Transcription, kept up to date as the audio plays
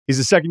He's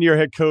the second-year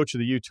head coach of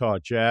the Utah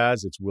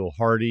Jazz. It's Will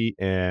Hardy.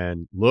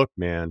 And look,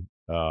 man,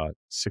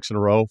 6 in a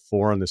row,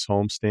 4 on this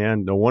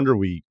homestand. No wonder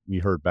we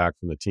heard back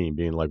from the team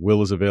being like,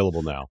 Will is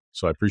available now.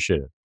 So I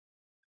appreciate it.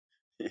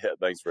 Yeah,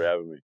 thanks for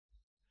having me.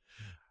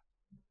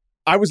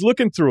 I was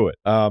looking through it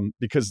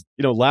because,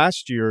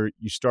 last year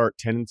you start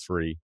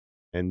 10-3,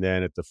 and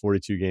then at the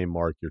 42-game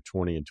mark, you're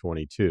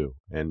 20-22.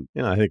 And,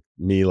 I think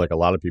me, like a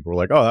lot of people, were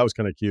like, oh, that was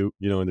kind of cute,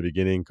 in the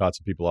beginning, caught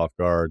some people off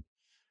guard.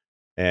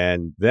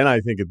 And then I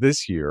think of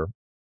this year,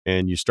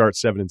 and you start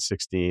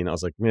 7-16. I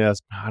was like, yeah,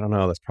 I don't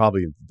know. That's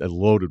probably a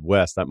loaded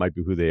West. That might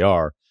be who they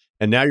are.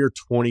 And now you're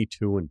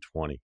 22-20.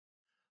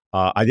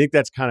 I think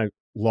that's kind of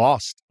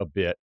lost a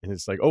bit, and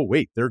it's like, oh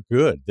wait, they're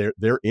good.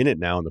 They're in it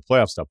now in the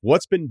playoff stuff.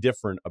 What's been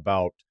different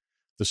about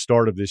the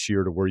start of this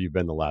year to where you've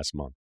been the last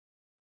month?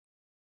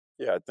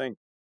 Yeah, I think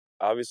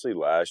obviously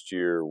last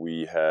year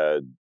we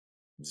had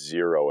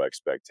zero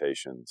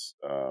expectations.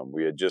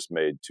 We had just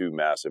made 2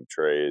 massive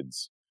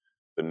trades.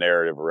 The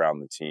narrative around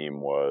the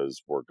team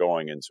was we're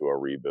going into a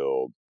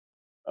rebuild.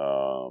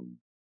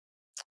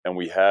 And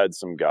we had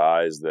some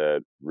guys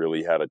that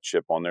really had a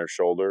chip on their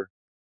shoulder.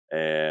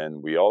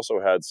 And we also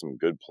had some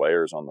good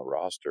players on the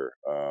roster.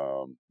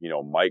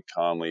 Mike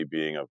Conley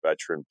being a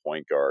veteran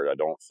point guard, I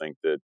don't think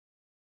that,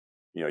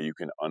 you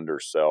can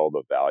undersell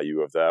the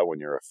value of that when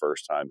you're a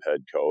first-time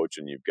head coach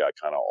and you've got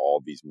kind of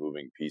all these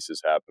moving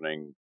pieces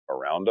happening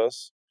around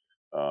us.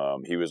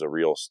 He was a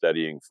real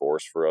steadying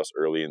force for us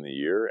early in the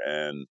year.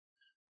 And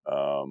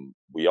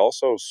we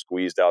also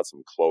squeezed out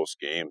some close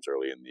games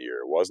early in the year.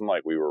 It wasn't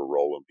like we were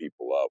rolling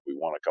people up. We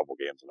won a couple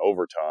games in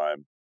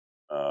overtime.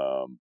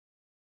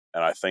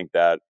 And I think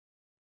that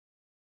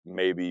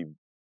maybe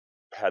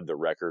had the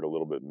record a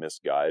little bit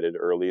misguided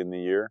early in the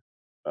year.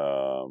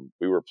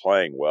 We were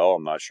playing well.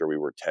 I'm not sure we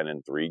were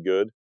 10-3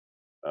 good.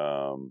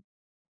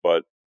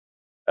 But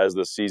as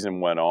the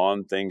season went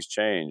on, things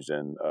changed.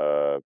 And,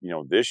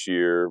 this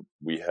year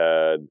we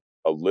had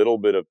a little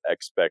bit of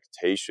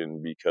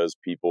expectation because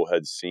people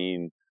had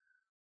seen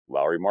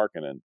Lauri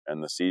Markkanen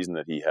and the season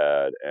that he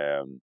had.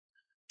 And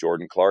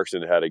Jordan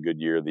Clarkson had a good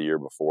year the year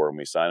before, and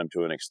we signed him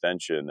to an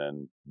extension.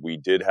 And we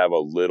did have a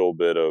little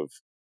bit of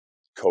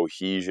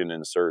cohesion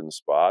in certain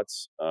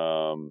spots.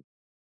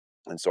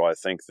 And so I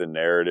think the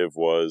narrative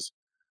was,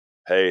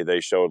 hey, they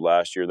showed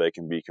last year they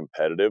can be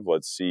competitive.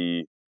 Let's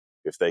see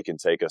if they can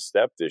take a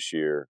step this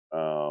year.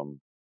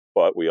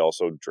 But we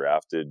also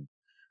drafted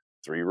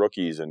 3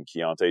 rookies, and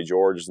Keontae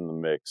George is in the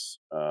mix.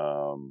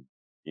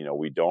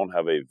 We don't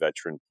have a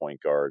veteran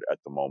point guard at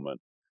the moment.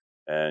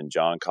 And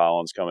John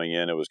Collins coming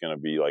in, it was going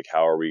to be like,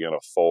 how are we going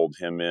to fold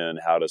him in?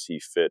 How does he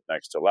fit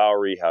next to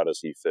Lowry? How does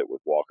he fit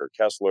with Walker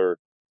Kessler?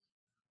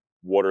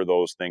 What are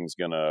those things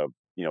going to,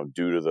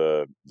 do to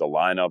the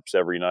lineups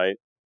every night?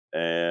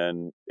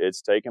 And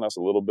it's taken us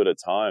a little bit of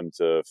time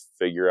to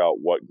figure out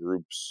what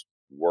groups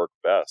work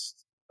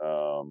best.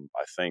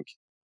 I think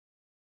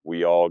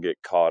we all get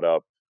caught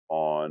up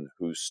on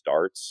who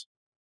starts,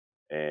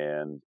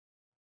 and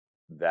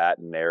that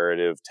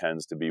narrative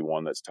tends to be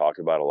one that's talked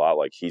about a lot.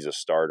 Like, he's a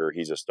starter.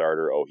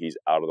 Oh, he's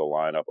out of the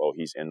lineup. Oh,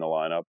 he's in the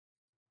lineup.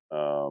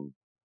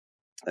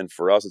 And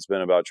for us, it's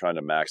been about trying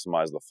to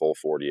maximize the full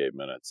 48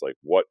 minutes. Like,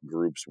 what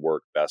groups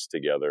work best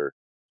together?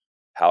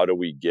 How do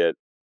we get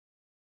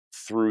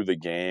through the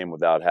game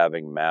without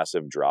having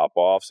massive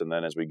drop-offs? And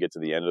then as we get to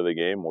the end of the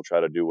game, we'll try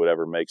to do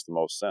whatever makes the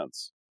most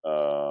sense.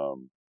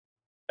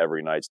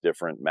 Every night's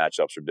different.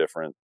 Matchups are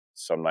different.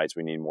 Some nights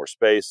we need more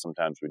space.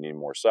 Sometimes we need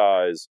more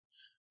size.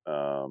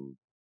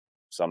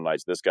 Some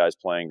nights this guy's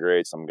playing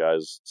great. Some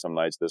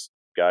nights this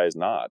guy is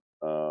not.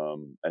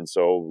 And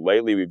so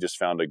lately we've just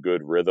found a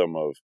good rhythm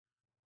of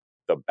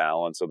the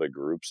balance of the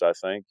groups, I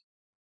think.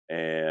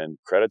 And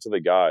credit to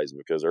the guys,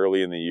 because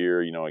early in the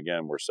year,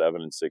 again, we're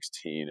 7-16.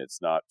 It's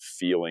not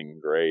feeling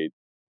great.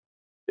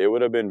 It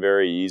would have been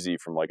very easy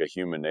from like a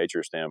human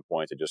nature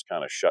standpoint to just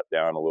kind of shut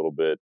down a little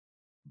bit,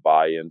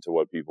 buy into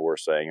what people were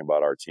saying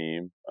about our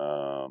team.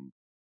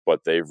 But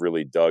they've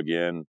really dug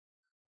in.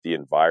 The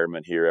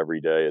environment here every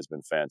day has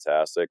been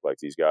fantastic. Like,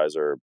 these guys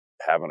are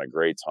having a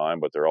great time,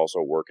 but they're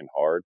also working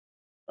hard.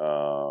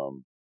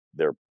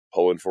 They're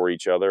pulling for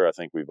each other. I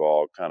think we've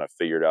all kind of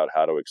figured out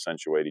how to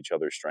accentuate each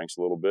other's strengths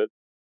a little bit.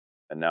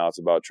 And now it's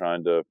about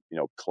trying to,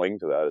 cling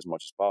to that as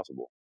much as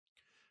possible.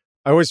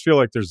 I always feel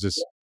like there's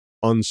this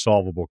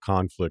unsolvable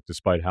conflict,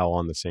 despite how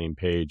on the same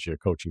page a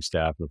coaching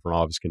staff and the front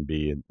office can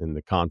be. And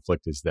the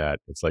conflict is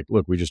that it's like,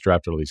 look, we just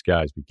drafted all these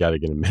guys. We got to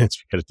get them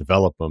minutes. We got to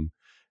develop them.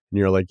 And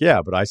you're like,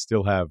 yeah, but I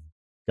still have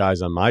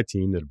guys on my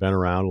team that have been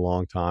around a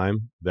long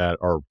time that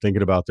are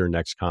thinking about their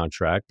next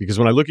contract. Because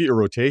when I look at your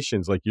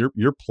rotations, like,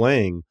 you're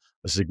playing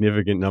a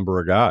significant number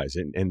of guys,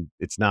 and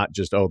it's not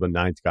just, the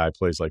ninth guy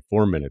plays like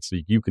 4 minutes. So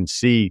you can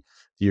see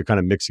that you're kind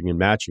of mixing and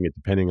matching it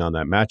depending on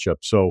that matchup.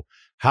 So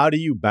how do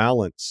you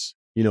balance,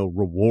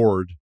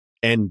 reward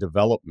and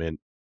development,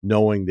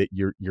 knowing that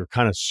you're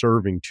kind of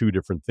serving 2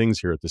 different things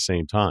here at the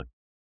same time?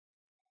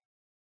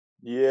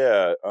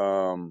 Yeah.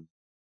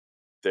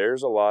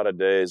 There's a lot of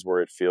days where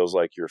it feels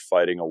like you're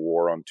fighting a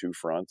war on 2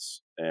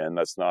 fronts, and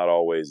that's not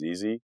always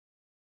easy.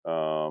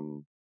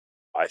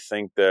 I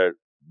think that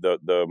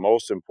the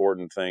most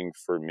important thing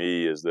for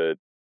me is that,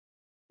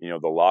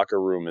 the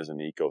locker room is an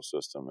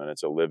ecosystem and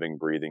it's a living,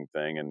 breathing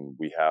thing. And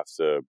we have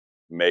to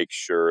make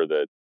sure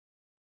that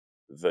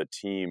the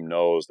team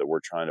knows that we're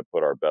trying to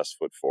put our best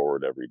foot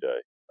forward every day.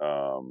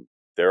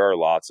 There are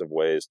lots of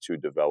ways to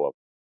develop.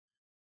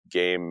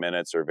 Game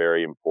minutes are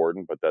very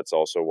important, but that's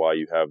also why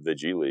you have the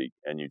G League,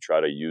 and you try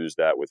to use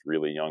that with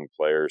really young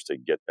players to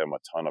get them a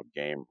ton of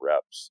game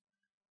reps.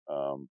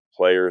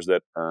 Players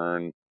that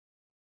earn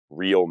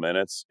real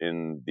minutes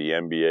in the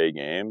NBA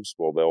games,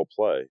 well, they'll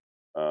play.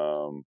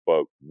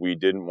 But we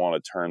didn't want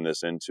to turn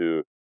this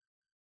into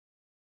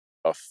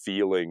a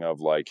feeling of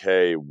like,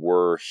 hey,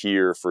 we're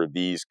here for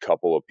these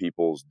couple of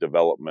people's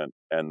development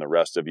and the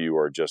rest of you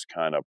are just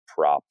kind of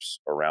props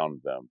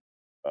around them.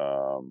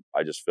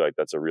 I just feel like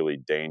that's a really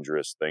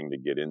dangerous thing to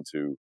get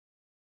into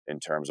in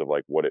terms of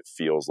like what it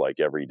feels like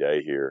every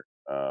day here.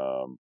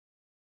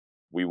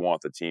 We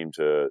want the team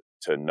to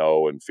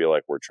know and feel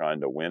like we're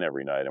trying to win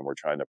every night, and we're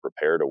trying to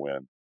prepare to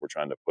win. We're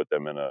trying to put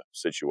them in a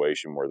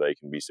situation where they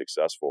can be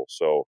successful.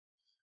 So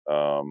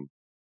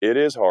it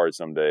is hard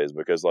some days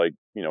because, like,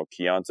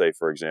 Keontae,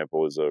 for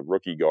example, is a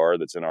rookie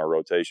guard that's in our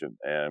rotation,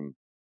 and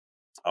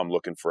I'm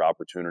looking for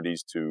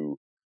opportunities to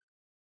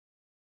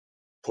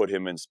put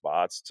him in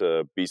spots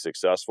to be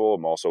successful.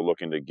 I'm also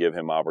looking to give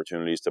him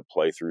opportunities to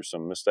play through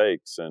some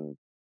mistakes. And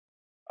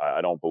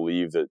I don't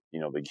believe that,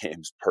 the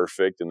game's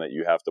perfect and that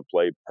you have to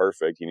play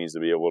perfect. He needs to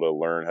be able to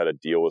learn how to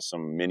deal with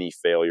some mini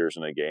failures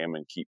in a game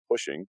and keep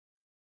pushing.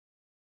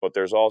 But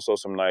there's also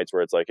some nights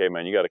where it's like, hey,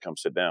 man, you got to come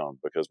sit down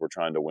because we're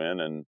trying to win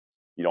and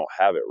you don't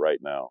have it right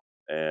now.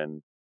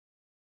 And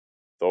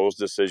those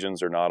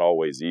decisions are not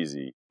always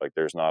easy. Like,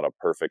 there's not a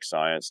perfect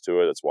science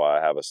to it. That's why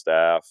I have a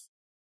staff.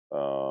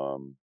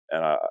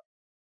 And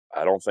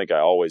I don't think I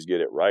always get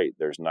it right.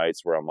 There's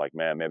nights where I'm like,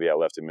 man, maybe I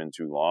left him in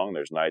too long.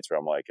 There's nights where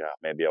I'm like,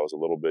 maybe I was a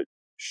little bit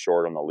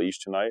short on the leash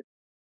tonight.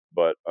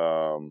 But,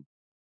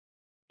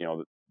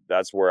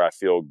 that's where I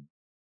feel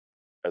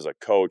as a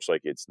coach,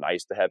 like, it's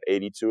nice to have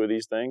 82 of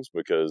these things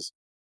because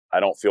I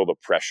don't feel the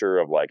pressure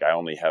of like, I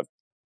only have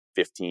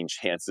 15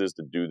 chances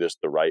to do this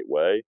the right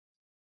way.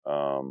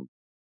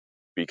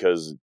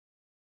 Because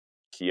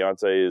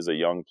Keontae is a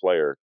young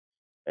player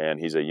and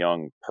he's a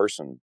young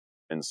person.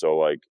 And so,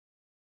 like,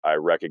 I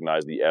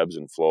recognize the ebbs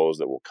and flows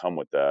that will come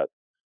with that.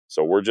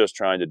 So we're just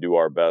trying to do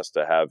our best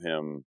to have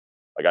him.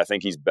 Like, I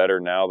think he's better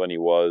now than he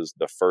was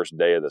the first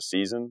day of the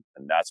season,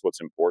 and that's what's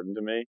important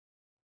to me.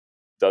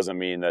 Doesn't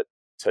mean that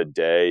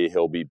today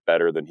he'll be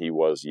better than he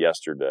was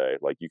yesterday.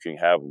 Like, you can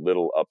have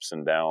little ups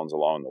and downs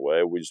along the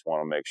way. We just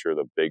want to make sure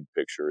the big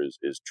picture is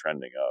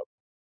trending up.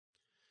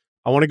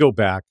 I want to go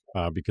back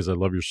because I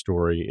love your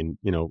story, and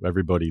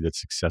everybody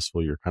that's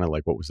successful, you're kind of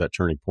like, what was that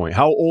turning point?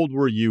 How old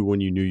were you when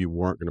you knew you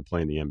weren't going to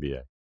play in the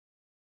NBA?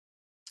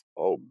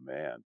 Oh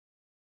man,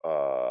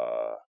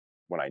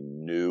 when I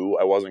knew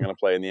I wasn't going to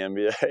play in the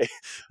NBA.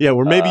 Yeah,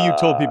 or maybe you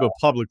told uh, people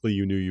publicly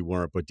you knew you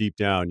weren't, but deep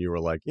down you were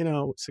like,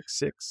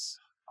 6'6".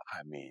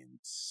 I mean,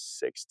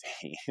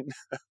 16,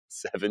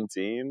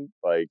 17,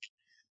 like,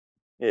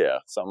 yeah,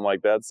 something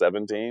like that,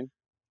 17,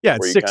 Yeah, where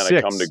it's you six kind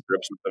of come to six.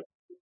 grips with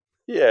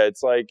yeah,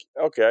 it's like,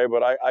 okay,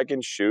 but I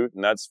can shoot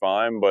and that's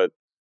fine. But it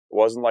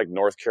wasn't like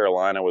North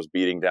Carolina was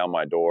beating down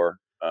my door.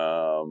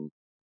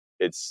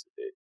 It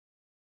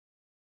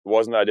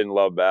wasn't that I didn't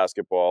love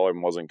basketball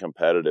and wasn't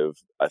competitive.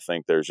 I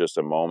think there's just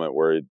a moment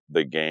where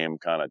the game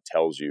kind of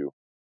tells you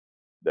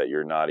that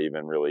you're not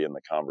even really in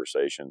the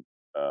conversation.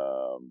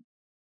 Um,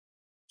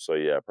 so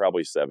yeah,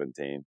 probably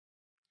 17.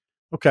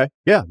 Okay,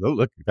 yeah,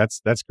 look,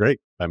 that's great.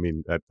 I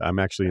mean, I'm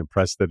actually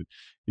impressed that.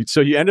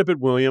 So you end up at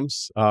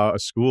Williams, a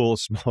school, a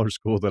smaller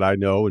school that I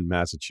know in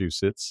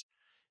Massachusetts,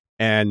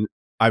 and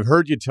I've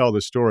heard you tell the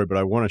story, but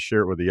I want to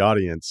share it with the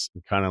audience,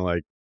 kind of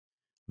like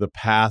the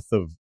path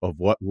of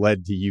what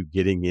led to you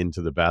getting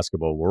into the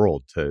basketball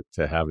world to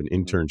have an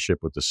Mhm. internship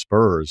with the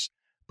Spurs.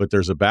 But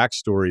there's a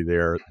backstory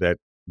there that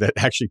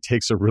actually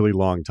takes a really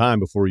long time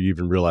before you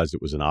even realized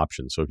it was an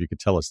option. So if you could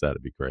tell us that,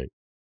 it'd be great.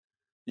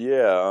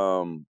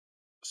 Yeah.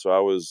 So I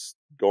was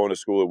going to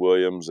school at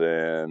Williams,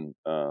 and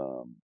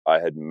I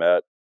had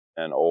met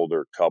an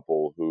older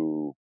couple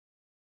who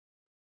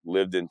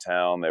lived in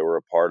town. They were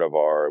a part of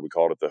we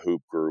called it the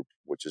Hoop Group,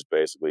 which is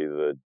basically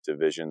the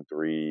Division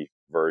III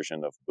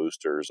version of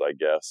boosters, I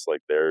guess.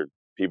 Like, they're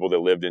people that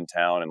lived in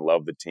town and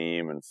loved the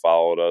team and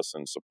followed us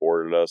and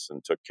supported us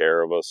and took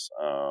care of us.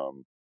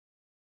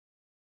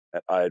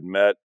 I had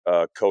met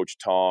Coach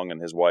Tong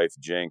and his wife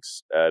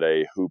Jinx at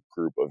a Hoop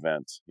Group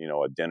event,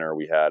 a dinner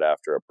we had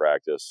after a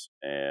practice,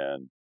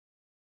 and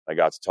I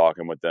got to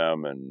talking with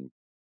them, and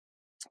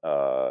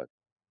uh,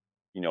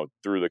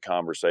 through the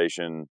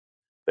conversation,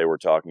 they were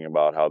talking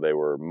about how they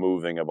were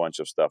moving a bunch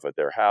of stuff at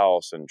their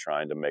house and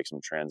trying to make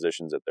some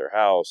transitions at their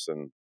house.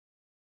 And,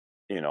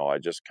 I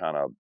just kind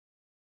of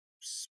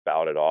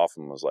spouted off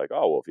and was like,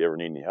 oh, well, if you ever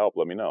need any help,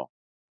 let me know.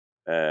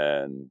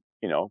 And,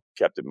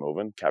 kept it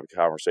moving, kept the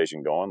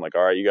conversation going. Like,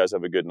 all right, you guys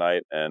have a good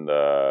night. And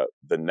the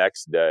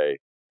next day,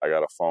 I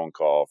got a phone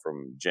call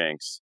from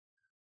Jinx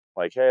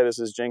like, hey, this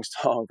is Jinx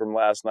Tong from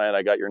last night.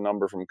 I got your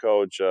number from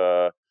Coach.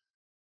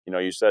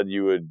 You said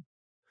you would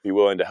be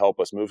willing to help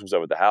us move some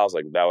stuff at the house.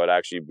 Like, that would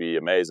actually be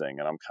amazing.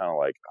 And I'm kind of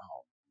like,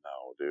 oh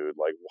no, dude.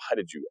 Like, why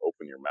did you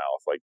open your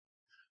mouth? Like,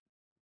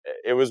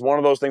 it was one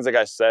of those things, like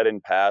I said in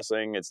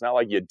passing. It's not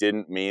like you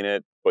didn't mean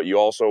it, but you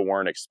also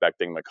weren't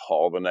expecting the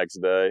call the next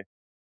day.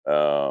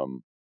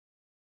 Um,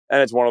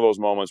 and it's one of those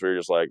moments where you're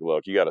just like,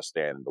 look, you got to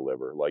stand and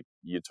deliver. Like,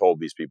 you told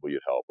these people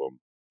you'd help them.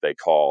 They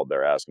called,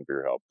 they're asking for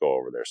your help. Go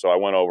over there. So I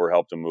went over,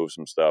 helped them move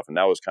some stuff. And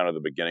that was kind of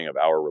the beginning of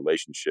our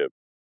relationship.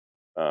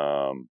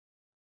 Um,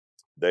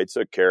 they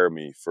took care of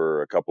me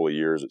for a couple of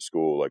years at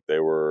school. Like, they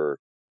were,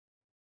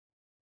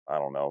 I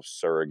don't know,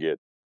 surrogate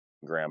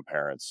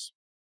grandparents,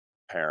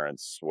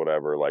 parents,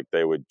 whatever. Like,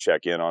 they would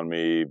check in on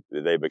me.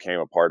 They became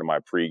a part of my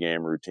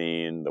pregame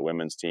routine. The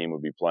women's team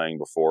would be playing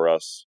before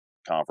us,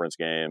 conference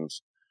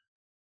games.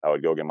 I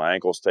would go get my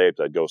ankles taped.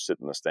 I'd go sit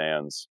in the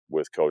stands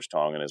with Coach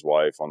Tong and his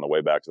wife on the way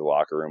back to the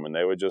locker room, and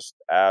they would just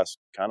ask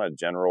kind of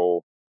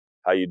general,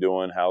 how you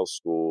doing? How's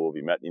school? Have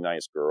you met any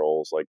nice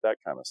girls? Like, that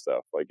kind of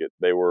stuff. Like,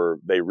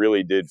 they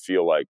really did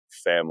feel like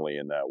family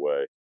in that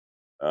way.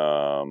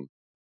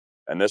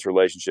 And this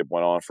relationship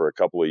went on for a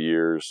couple of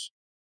years.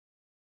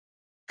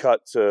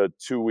 Cut to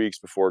 2 weeks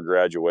before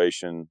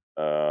graduation.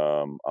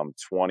 I'm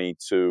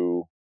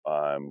 22.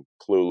 I'm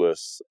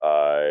clueless.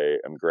 I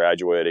am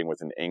graduating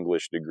with an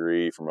English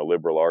degree from a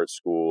liberal arts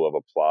school.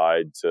 I've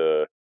applied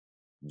to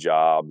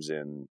jobs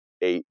in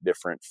 8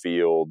 different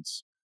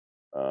fields.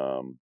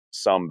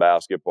 Some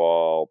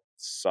basketball,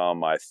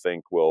 some I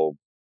think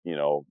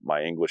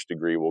my English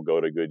degree will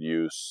go to good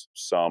use.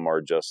 Some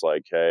are just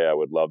like, hey, I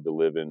would love to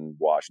live in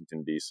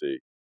Washington, D.C.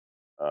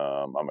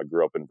 I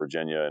grew up in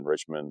Virginia, in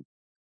Richmond,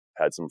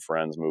 had some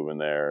friends moving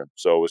there.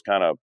 So it was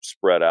kind of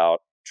spread out,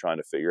 trying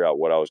to figure out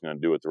what I was going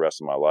to do with the rest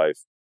of my life.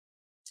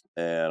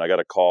 And I got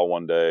a call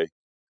one day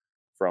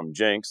from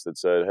Jinx that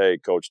said, hey,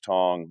 Coach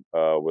Tong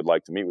would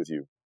like to meet with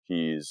you.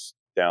 He's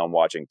down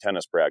watching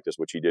tennis practice,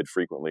 which he did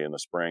frequently in the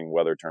spring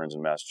weather turns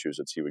in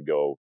Massachusetts. He would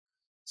go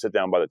sit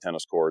down by the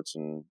tennis courts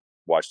and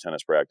watch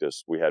tennis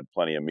practice. We had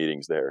plenty of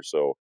meetings there.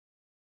 So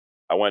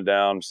I went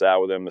down, sat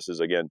with him. This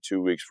is, again,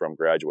 2 weeks from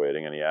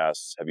graduating. And he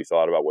asks, have you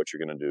thought about what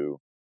you're going to do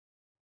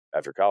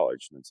after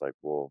college? And it's like,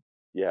 well,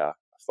 yeah,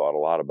 I've thought a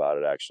lot about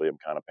it, actually. I'm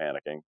kind of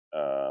panicking.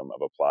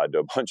 I've applied to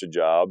a bunch of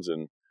jobs,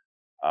 and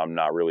I'm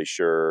not really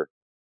sure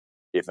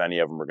if any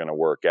of them are going to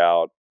work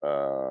out.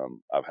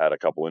 I've had a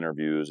couple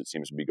interviews. It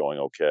seems to be going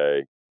okay.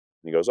 And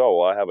he goes, oh,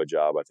 well, I have a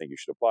job I think you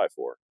should apply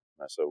for.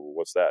 And I said, well,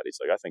 what's that? He's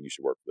like, I think you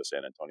should work for the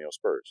San Antonio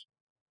Spurs.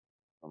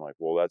 I'm like,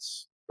 well,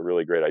 that's a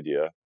really great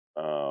idea.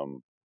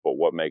 But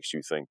what makes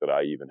you think that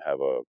I even have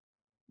a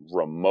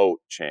remote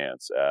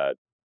chance at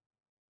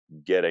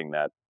getting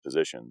that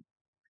position?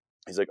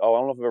 He's like, oh, I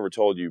don't know if I've ever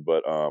told you,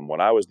 but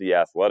when I was the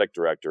athletic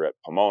director at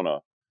Pomona,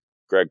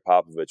 Gregg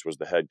Popovich was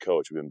the head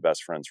coach. We've been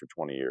best friends for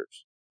 20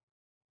 years,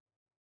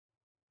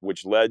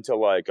 which led to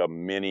like a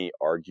mini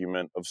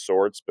argument of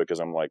sorts, because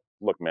I'm like,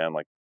 look, man,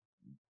 like,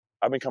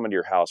 I've been coming to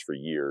your house for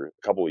a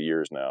couple of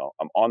years now.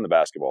 I'm on the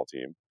basketball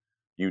team.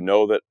 You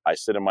know that I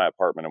sit in my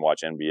apartment and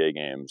watch NBA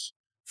games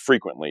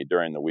frequently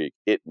during the week.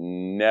 It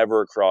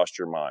never crossed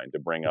your mind to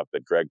bring up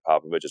that Gregg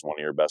Popovich is one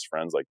of your best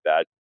friends. Like,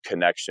 that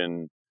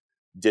connection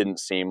didn't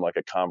seem like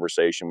a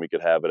conversation we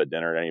could have at a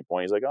dinner at any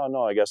point. He's like, oh,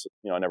 no, I guess,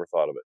 I never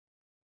thought of it.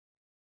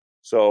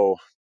 So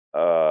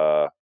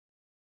I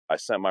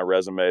sent my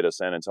resume to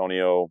San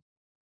Antonio.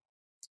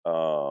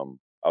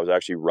 I was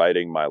actually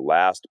writing my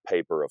last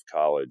paper of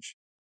college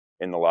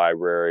in the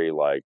library,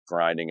 like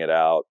grinding it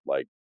out,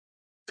 like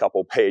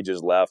couple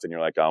pages left. And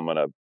you're like, I'm going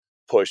to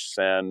push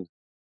send.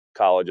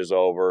 College is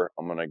over.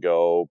 I'm going to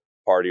go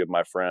party with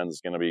my friends.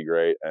 It's going to be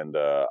great. And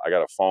I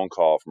got a phone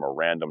call from a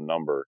random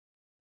number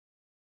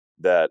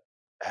that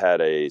had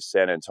a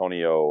San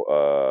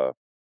Antonio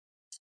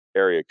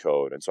area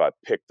code. And so I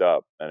picked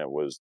up, and it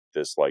was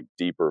this like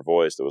deeper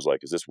voice that was like,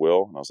 is this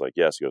Will? And I was like,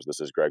 yes. He goes,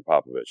 this is Gregg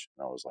Popovich.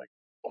 And I was like,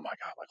 oh my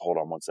God, like, hold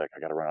on one sec. I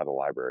got to run out of the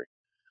library.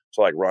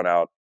 So like run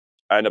out.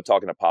 I end up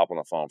talking to Pop on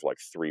the phone for like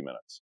 3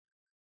 minutes.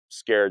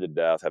 Scared to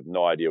death, have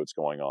no idea what's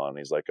going on. And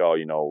he's like,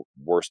 oh,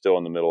 we're still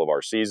in the middle of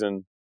our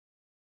season.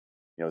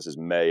 This is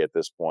May at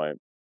this point.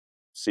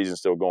 Season's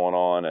still going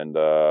on, and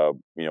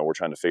we're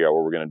trying to figure out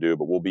what we're going to do,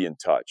 but we'll be in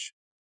touch.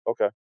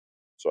 Okay.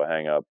 So I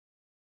hang up.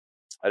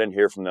 I didn't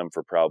hear from them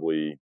for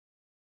probably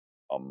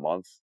a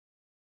month,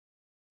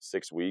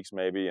 6 weeks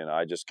maybe, and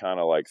I just kind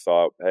of like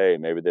thought, hey,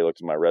 maybe they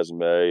looked at my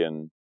resume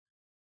and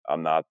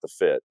I'm not the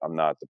fit. I'm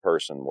not the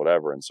person,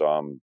 whatever. And so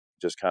I'm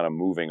just kind of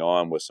moving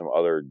on with some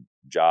other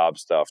job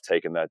stuff,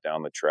 taking that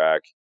down the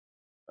track.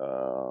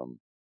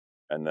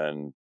 And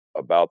then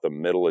about the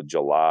middle of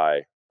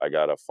July, I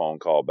got a phone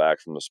call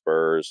back from the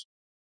Spurs.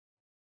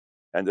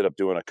 Ended up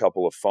doing a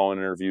couple of phone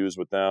interviews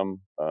with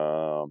them.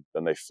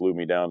 Then they flew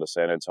me down to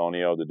San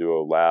Antonio to do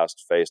a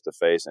last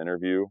face-to-face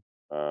interview.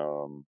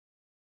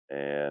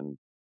 And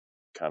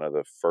kind of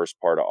the first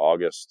part of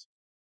August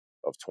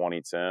of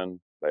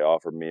 2010, they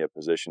offered me a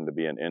position to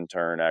be an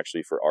intern,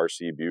 actually, for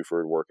RC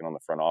Buford, working on the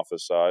front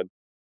office side.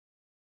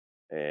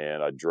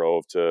 and I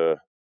drove to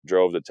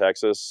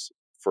Texas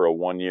for a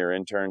 1 year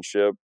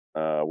internship,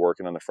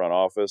 working in the front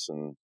office,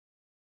 and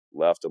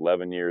left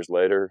 11 years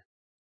later,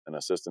 an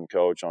assistant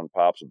coach on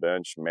Pop's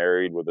bench,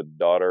 married with a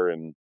daughter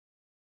and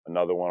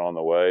another one on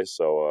the way.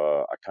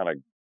 So I kind of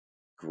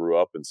grew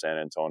up in San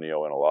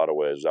Antonio in a lot of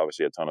ways. There's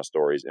obviously a ton of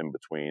stories in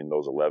between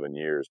those 11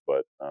 years,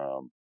 but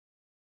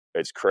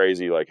it's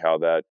crazy like how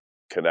that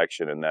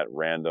connection and that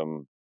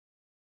random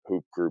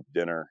hoop group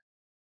dinner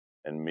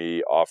and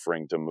me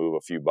offering to move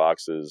a few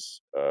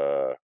boxes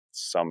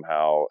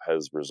somehow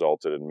has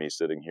resulted in me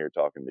sitting here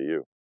talking to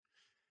you.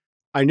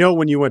 I know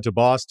when you went to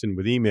Boston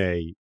with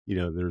Ime,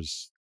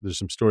 there's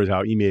some stories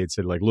how Ime had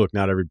said like, look,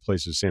 not every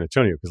place is San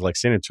Antonio because like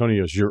San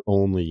Antonio is your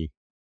only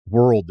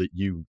world that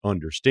you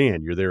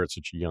understand. You're there at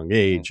such a young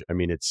Mm-hmm. age. I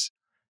mean, it's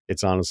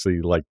honestly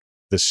like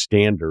the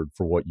standard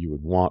for what you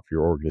would want for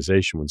your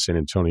organization when San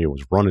Antonio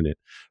was running it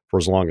for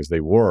as long as they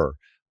were.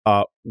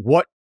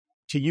 What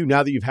to you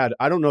now that you've had?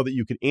 I don't know that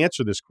you could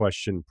answer this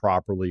question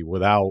properly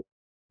without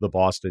the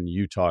Boston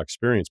Utah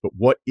experience, but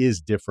what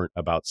is different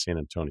about San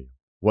Antonio?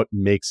 What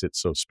makes it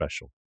so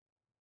special?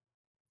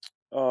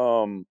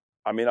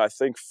 I mean, I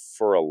think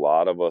for a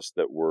lot of us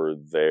that were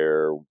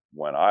there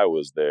when I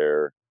was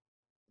there,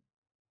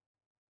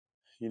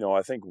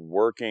 I think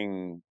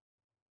working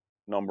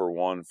number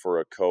one for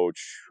a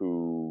coach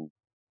who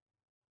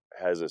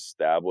has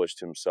established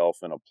himself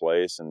in a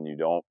place and you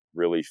don't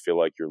really feel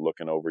like you're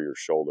looking over your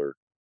shoulder.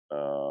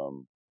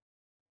 Um,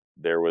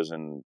 there was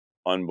an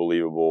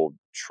unbelievable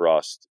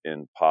trust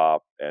in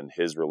Pop and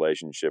his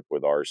relationship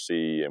with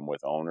RC and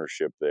with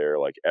ownership there.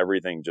 Like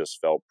everything just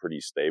felt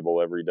pretty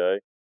stable every day.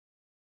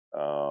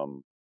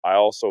 Um, I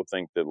also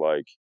think that,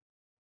 like,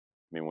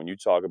 I mean, when you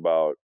talk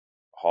about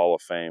Hall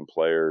of Fame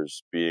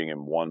players being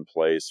in one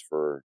place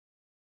for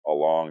a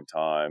long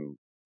time,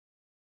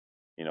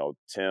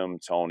 Tim,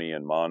 Tony,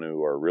 and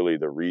Manu are really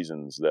the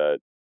reasons that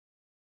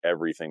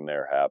everything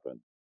there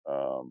happened.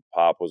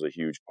 Pop was a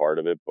huge part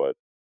of it, but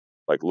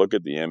like, look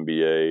at the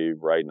NBA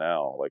right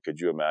now. Like, could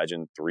you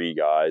imagine three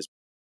guys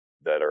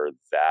that are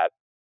that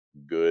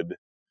good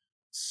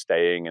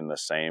staying in the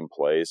same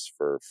place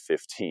for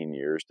 15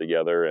 years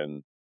together,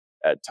 and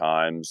at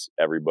times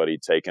everybody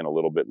taking a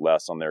little bit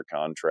less on their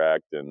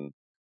contract and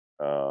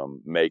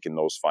making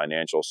those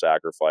financial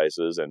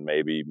sacrifices and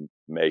maybe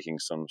making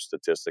some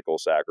statistical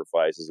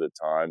sacrifices at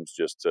times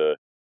just to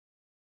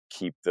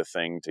keep the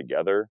thing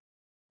together.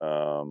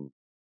 Um,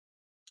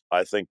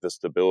 I think the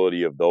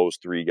stability of those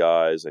three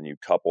guys, and you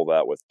couple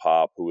that with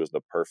Pop, who is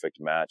the perfect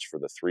match for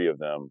the three of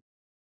them,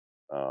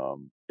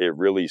 it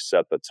really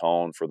set the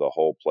tone for the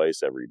whole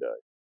place every day.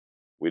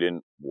 We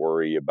didn't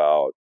worry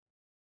about,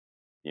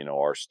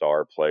 our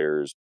star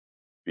players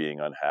being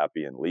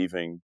unhappy and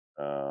leaving.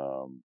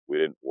 We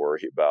didn't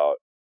worry about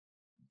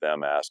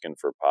them asking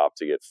for Pop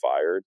to get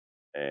fired.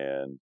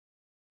 And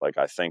like,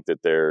 I think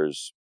that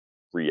there's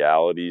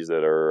realities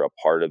that are a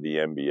part of the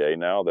NBA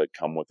now that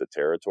come with the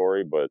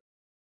territory, but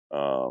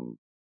um,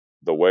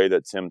 the way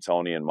that Tim,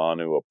 Tony, and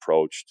Manu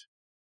approached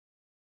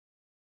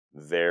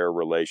their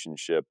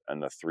relationship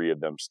and the three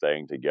of them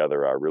staying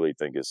together, I really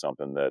think is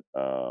something that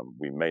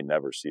we may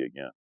never see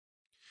again.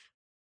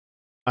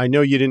 I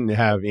know you didn't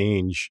have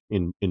Ainge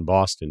in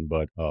Boston,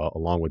 but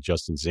along with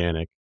Justin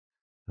Zanuck,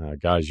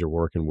 guys you're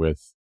working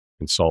with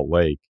in Salt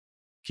Lake,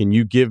 can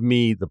you give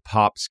me the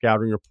Pop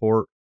scouting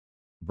report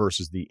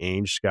versus the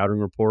Ainge scouting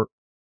report?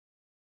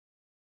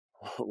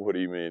 What do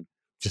you mean?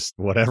 Just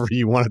whatever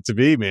you want it to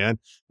be, man.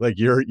 Like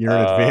you're an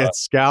Uh,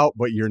 advanced scout,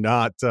 but you're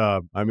not.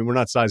 I mean, we're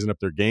not sizing up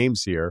their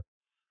games here.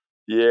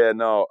 yeah,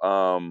 no.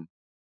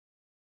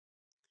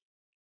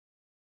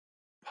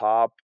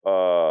 Pop,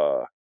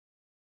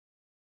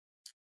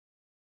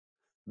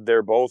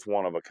 they're both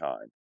one of a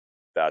kind.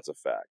 That's a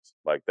fact.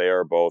 Like, they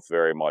are both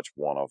very much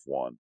one of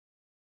one.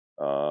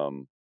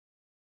 Um,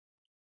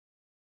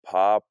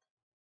 Pop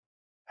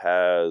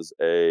has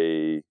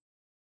a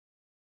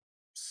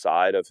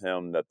side of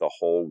him that the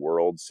whole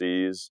world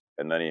sees,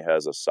 and then he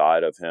has a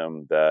side of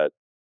him that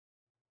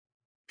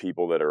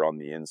people that are on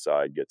the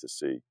inside get to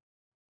see.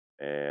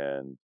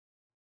 And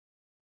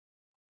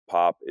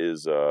Pop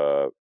is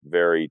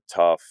very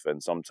tough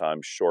and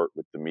sometimes short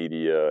with the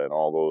media and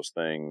all those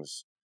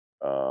things,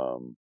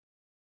 um,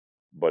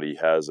 but he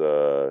has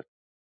an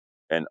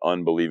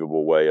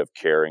unbelievable way of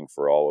caring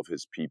for all of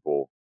his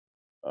people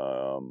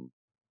um,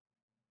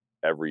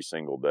 every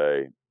single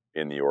day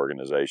in the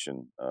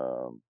organization.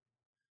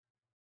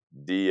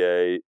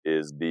 DA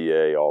is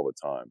DA all the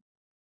time,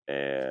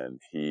 and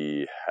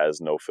he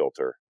has no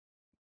filter.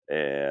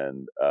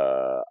 And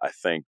I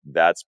think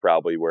that's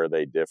probably where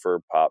they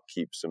differ. Pop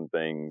keeps some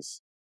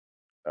things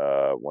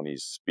when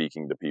he's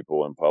speaking to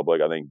people in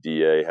public. I think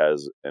DA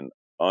has an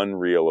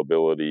unreal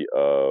ability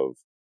of,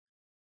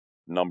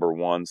 number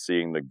one,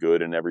 seeing the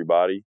good in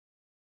everybody,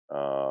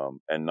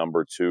 and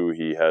number two,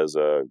 he has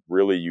a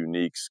really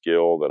unique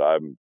skill that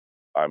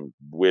I'm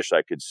wish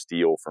I could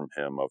steal from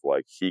him. Of,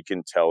 like, he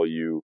can tell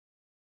you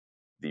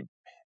the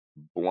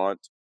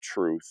blunt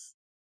truth,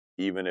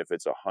 even if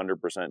it's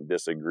 100%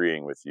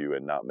 disagreeing with you,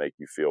 and not make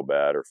you feel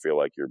bad or feel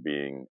like you're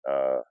being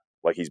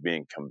like he's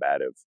being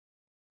combative.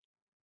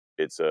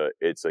 It's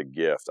a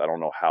gift. I don't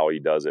know how he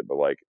does it, but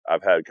like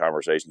I've had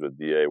conversations with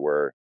DA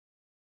where,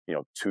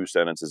 2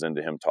 sentences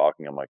into him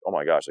talking, I'm like, oh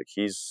my gosh, like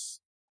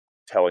he's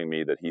telling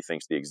me that he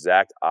thinks the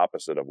exact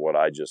opposite of what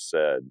I just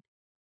said,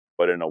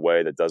 but in a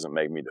way that doesn't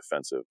make me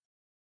defensive.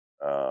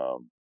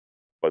 Um,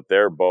 but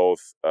they're both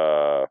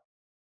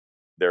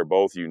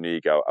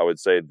unique. I would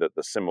say that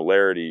the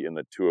similarity in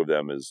the two of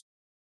them is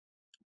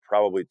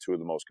probably two of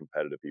the most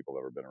competitive people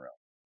I've ever been around.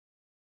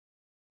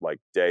 Like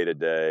day to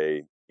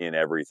day in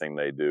everything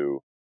they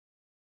do,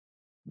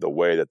 the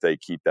way that they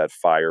keep that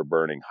fire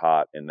burning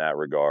hot in that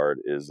regard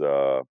is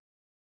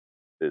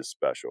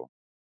special.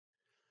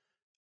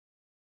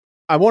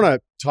 I want to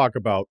talk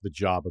about the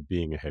job of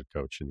being a head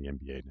coach in the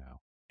NBA now,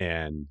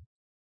 and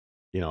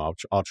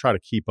I'll try to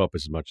keep up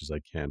as much as I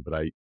can, but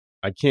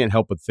I can't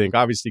help but think,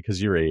 obviously,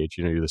 because your age,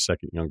 you're the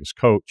second youngest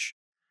coach,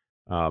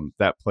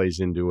 that plays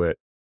into it.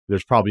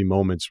 There's probably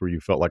moments where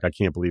you felt like, I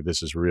can't believe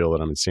this is real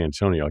and I'm in San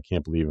Antonio. I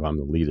can't believe I'm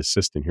the lead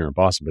assistant here in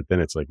Boston. But then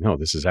it's like, no,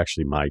 this is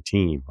actually my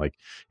team. Like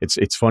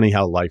it's funny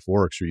how life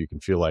works, where you can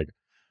feel like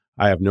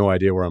I have no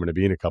idea where I'm going to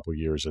be in a couple of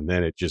years, and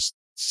then it just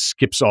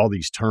skips all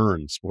these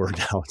turns where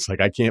now it's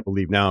like, I can't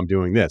believe now I'm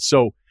doing this.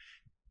 So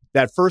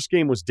that first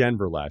game was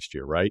Denver last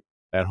year, right?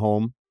 At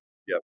home.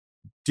 Yep.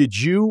 Did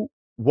you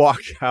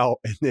walk out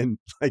and then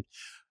like,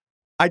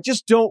 I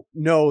just don't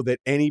know that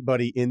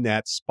anybody in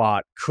that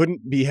spot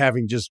couldn't be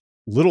having just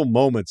little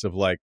moments of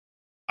like,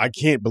 I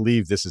can't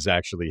believe this is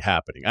actually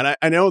happening. And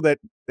I know that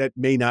that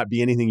may not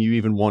be anything you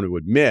even want to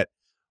admit,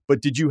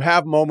 but did you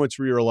have moments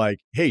where you're like,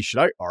 hey, should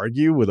I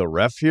argue with a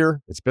ref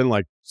here? It's been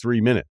like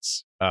 3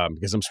 minutes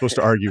because I'm supposed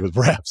to argue with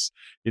refs.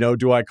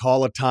 Do I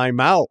call a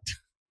timeout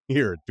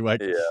here? Do I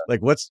Yeah.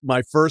 like, what's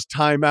my first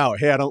timeout?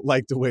 Hey, I don't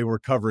like the way we're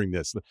covering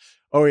this.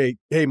 Oh,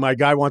 hey, my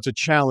guy wants a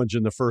challenge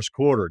in the first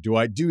quarter. Do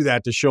I do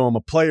that to show him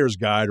a player's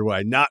guide, or do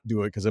I not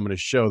do it because I'm going to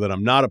show that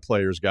I'm not a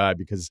player's guy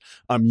because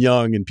I'm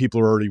young and people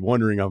are already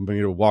wondering if I'm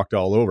going to walked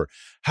all over?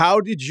 How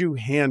did you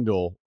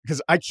handle?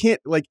 Because I can't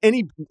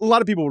a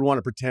lot of people would want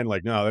to pretend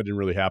like, no, that didn't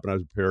really happen. I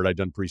was prepared. I'd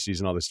done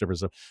preseason, all this different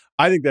stuff.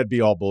 I think that'd be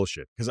all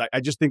bullshit, because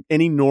I just think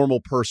any normal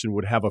person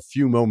would have a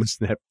few moments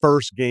in that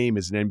first game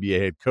as an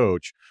NBA head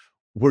coach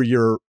where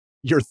you're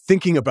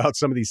thinking about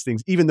some of these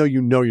things, even though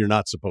you're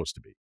not supposed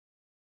to be.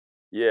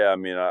 Yeah, I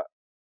mean,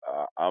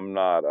 I'm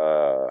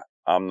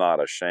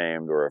not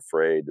ashamed or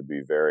afraid to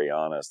be very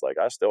honest. Like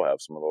I still have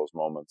some of those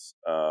moments.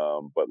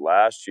 But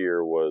last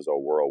year was a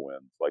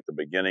whirlwind. Like the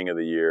beginning of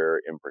the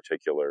year in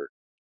particular.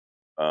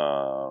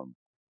 Um,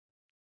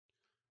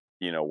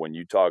 when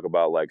you talk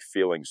about like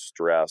feeling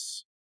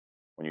stress,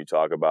 when you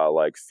talk about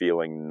like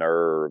feeling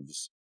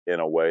nerves in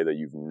a way that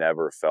you've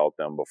never felt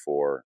them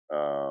before.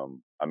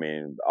 I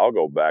mean, I'll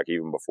go back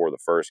even before the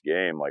first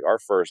game. Like our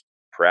first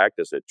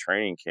practice at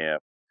training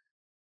camp,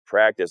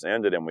 practice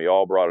ended and we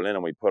all brought it in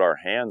and we put our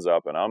hands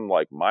up, and I'm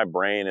like, my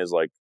brain is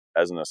like,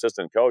 as an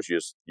assistant coach,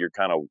 you're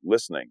kind of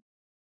listening,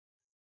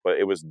 but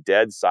it was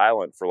dead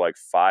silent for like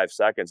 5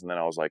 seconds, and then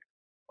I was like,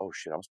 oh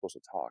shit, I'm supposed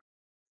to talk.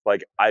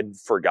 Like I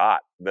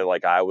forgot that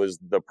like I was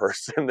the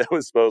person that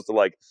was supposed to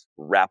like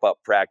wrap up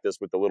practice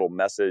with the little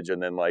message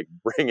and then like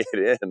bring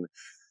it in.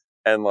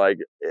 And like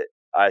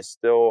I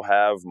still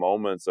have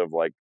moments of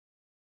like,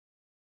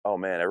 oh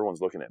man,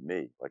 everyone's looking at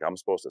me. Like I'm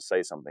supposed to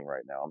say something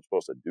right now. I'm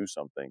supposed to do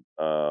something.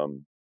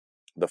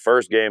 The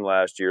first game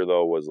last year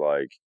though was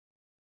like,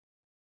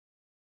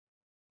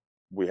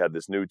 we had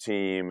this new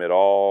team. It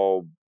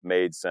all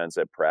made sense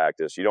at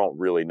practice. You don't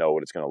really know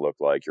what it's going to look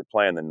like. You're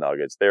playing the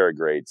Nuggets. They're a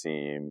great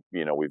team.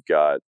 We've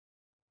got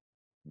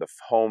the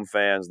home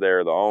fans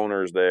there, the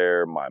owners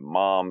there, my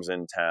mom's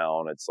in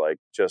town. It's like,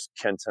 just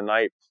can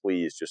tonight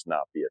please just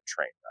not be a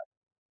train wreck?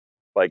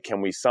 Like,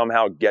 can we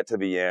somehow get to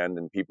the end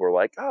and people are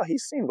like, oh, he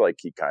seemed like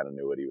he kind of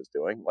knew what he was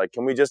doing. Like,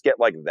 can we just get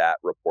like that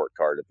report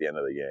card at the end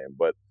of the game?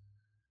 But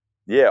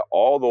yeah,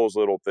 all those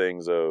little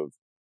things of,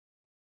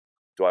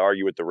 do I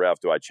argue with the ref?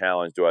 Do I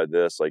challenge? Do I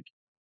this? Like,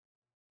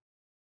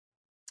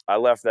 I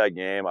left that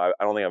game. I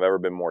don't think I've ever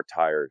been more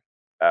tired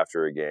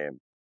after a game,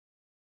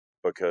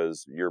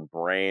 because your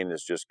brain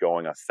is just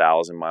going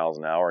 1,000 miles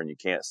an hour and you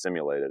can't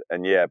simulate it.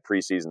 And yeah,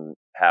 preseason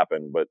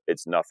happened, but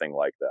it's nothing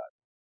like that.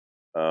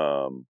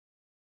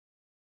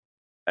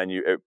 And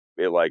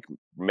it like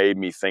made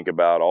me think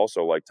about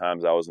also like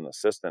times I was an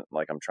assistant,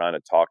 like I'm trying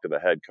to talk to the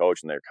head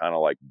coach and they're kind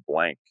of like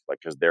blank, like,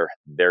 cause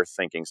they're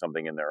thinking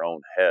something in their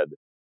own head.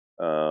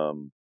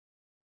 Um,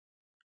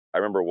 I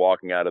remember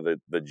walking out of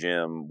the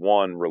gym,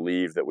 one,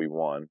 relieved that we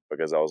won,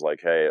 because I was like,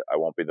 hey, I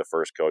won't be the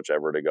first coach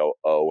ever to go,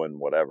 oh, and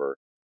whatever.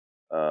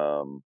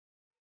 Um,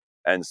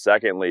 And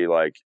secondly,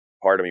 like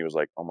part of me was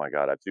like, oh my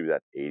God, I have to do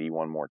that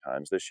 81 more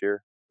times this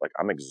year. Like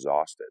I'm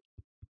exhausted.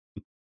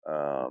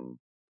 Um,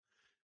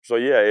 so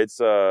yeah, it's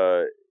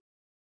a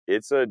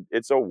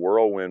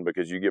whirlwind,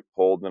 because you get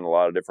pulled in a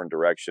lot of different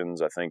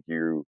directions. I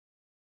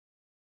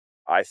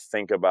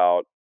think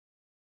about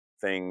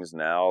things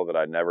now that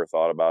I never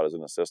thought about as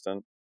an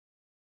assistant.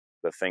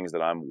 the things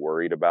that I'm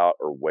worried about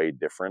are way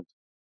different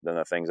than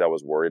the things I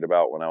was worried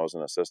about when I was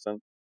an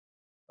assistant.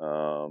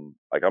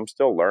 Like I'm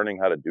still learning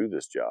how to do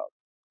this job.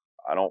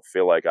 I don't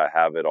feel like I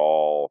have it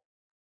all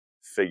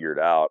figured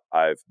out.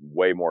 I'm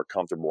way more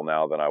comfortable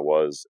now than I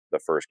was the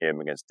first game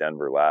against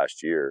Denver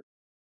last year.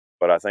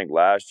 But I think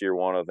last year,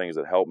 one of the things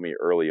that helped me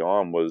early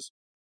on was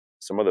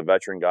some of the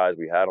veteran guys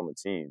we had on the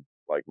team.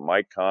 Like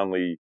Mike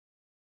Conley,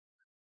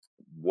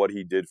 what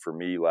he did for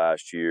me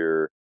last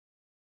year.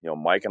 You know,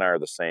 Mike and I are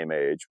the same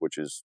age, which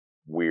is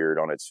weird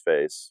on its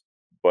face.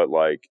 But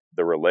like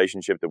the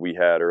relationship that we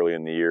had early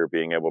in the year,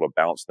 being able to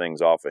bounce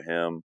things off of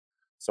him,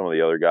 some of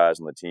the other guys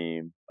on the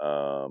team,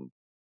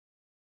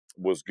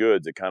 was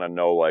good to kind of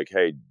know like,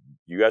 hey,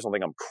 you guys don't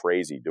think I'm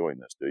crazy doing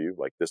this, do you?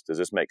 Like this, does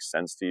this make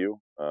sense to you?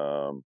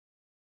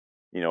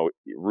 You know,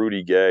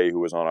 Rudy Gay, who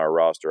was on our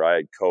roster, I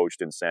had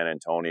coached in San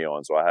Antonio.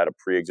 And so I had a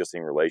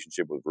pre-existing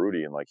relationship with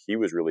Rudy, and like he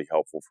was really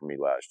helpful for me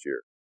last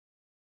year.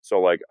 So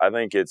like, I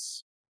think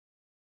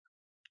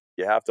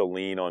you have to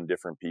lean on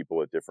different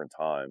people at different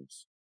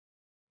times,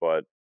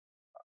 but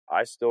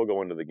I still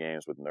go into the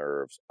games with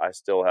nerves. I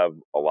still have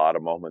a lot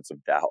of moments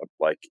of doubt.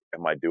 Like,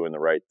 am I doing the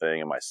right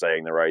thing? Am I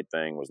saying the right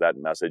thing? Was that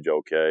message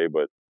okay?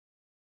 But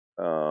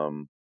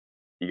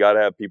you got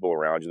to have people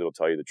around you that'll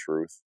tell you the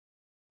truth.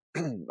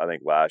 I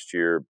think last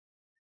year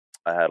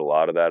I had a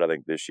lot of that. I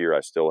think this year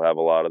I still have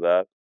a lot of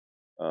that.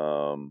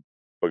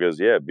 Because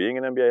yeah, being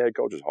an NBA head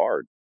coach is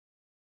hard.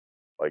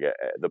 Like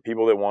the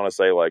people that want to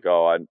say like,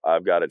 oh,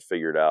 I've got it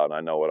figured out and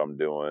I know what I'm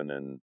doing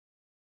and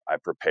I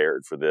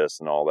prepared for this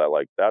and all that,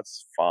 like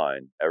that's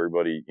fine.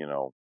 Everybody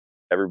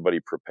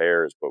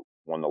prepares, but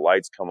when the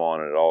lights come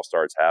on and it all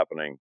starts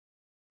happening,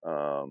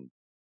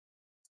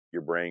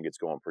 your brain gets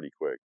going pretty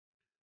quick.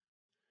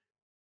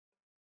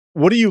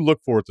 What do you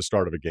look for at the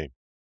start of a game?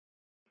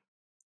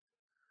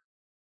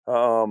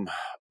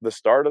 The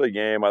start of the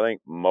game, I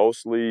think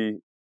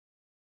mostly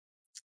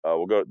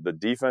we'll go the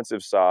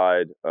defensive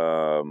side.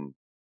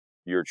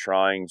 You're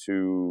trying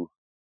to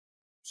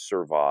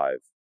survive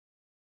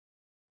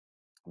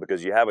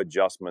because you have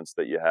adjustments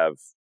that you have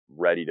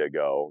ready to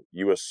go.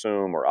 You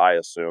assume, or I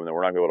assume, that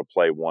we're not going to be able to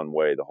play one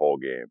way the whole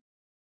game.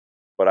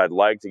 But I'd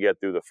like to get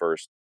through the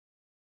first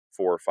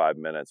 4 or 5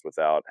 minutes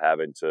without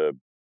having to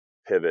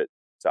pivot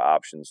to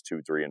options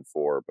 2, 3, and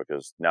 4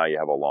 because now you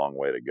have a long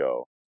way to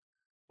go.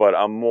 But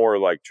I'm more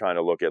like trying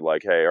to look at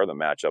like, hey, are the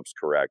matchups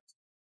correct?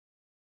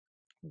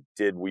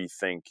 Did we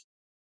think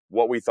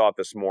what we thought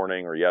this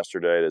morning or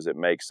yesterday? Does it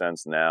make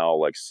sense now?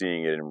 Like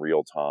seeing it in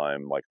real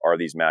time? Like, are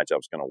these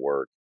matchups going to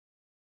work?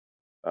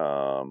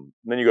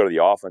 Then you go to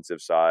the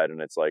offensive side,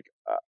 and it's like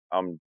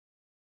I'm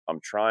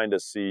trying to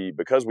see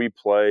because we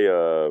play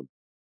a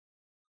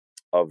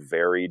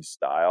varied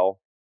style.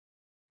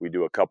 We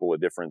do a couple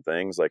of different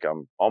things. Like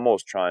I'm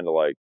almost trying to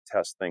like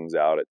test things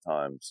out at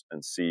times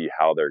and see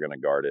how they're going to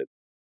guard it.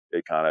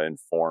 It kind of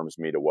informs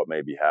me to what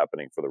may be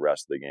happening for the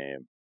rest of the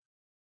game.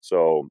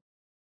 So,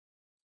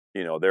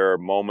 there are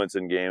moments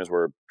in games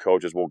where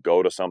coaches will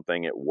go to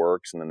something, it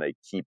works, and then they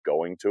keep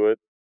going to it.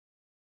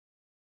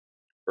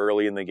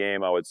 Early in the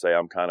game, I would say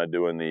I'm kind of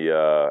doing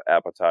the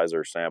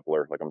appetizer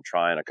sampler. Like I'm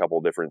trying a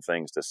couple different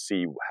things to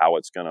see how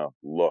it's going to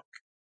look.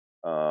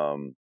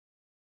 And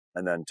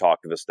then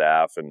talk to the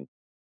staff and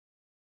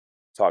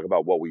talk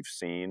about what we've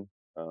seen.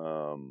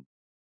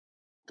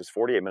 Because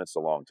 48 minutes is a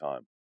long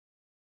time.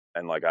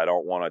 And like, I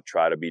don't want to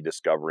try to be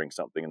discovering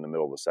something in the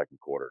middle of the second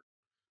quarter.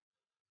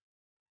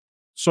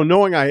 So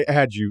knowing I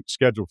had you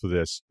scheduled for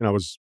this, and I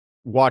was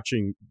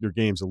watching your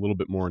games a little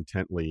bit more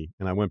intently,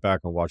 and I went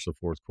back and watched the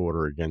fourth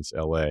quarter against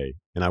LA,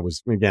 and I'm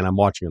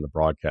watching on the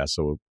broadcast,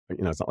 so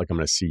it's not like I'm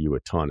going to see you a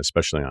ton,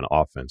 especially on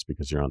offense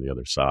because you're on the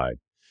other side.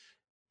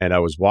 And I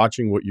was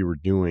watching what you were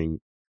doing,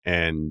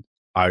 and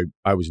I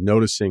was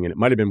noticing, and it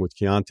might have been with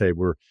Keontae,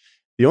 where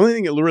the only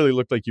thing it really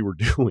looked like you were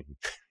doing,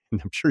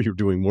 and I'm sure you're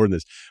doing more than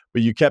this,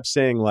 but you kept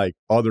saying like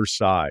other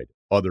side,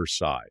 other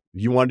side.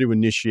 You wanted to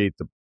initiate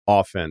the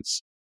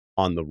offense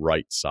on the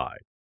right side.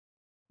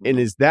 And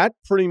is that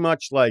pretty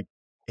much like,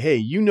 hey,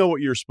 you know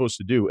what you're supposed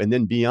to do? And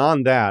then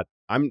beyond that,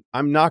 I'm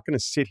not going to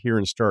sit here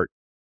and start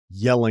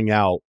yelling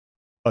out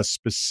a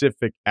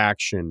specific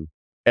action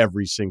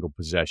every single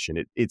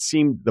possession. It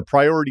seemed the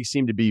priority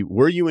seemed to be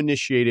where you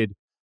initiated,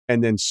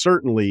 and then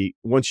certainly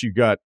once you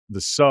got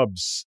the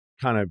subs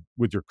kind of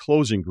with your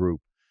closing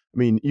group. I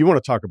mean, you want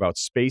to talk about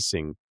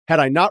spacing. Had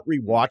I not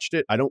rewatched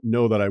it, I don't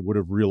know that I would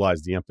have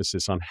realized the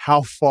emphasis on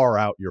how far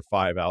out your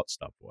 5-out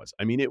stuff was.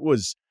 I mean, it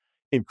was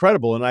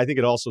incredible. And I think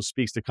it also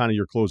speaks to kind of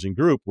your closing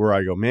group where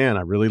I go, man,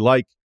 I really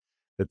like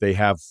that they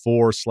have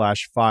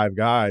 4/5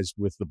 guys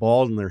with the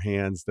ball in their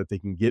hands that they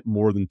can get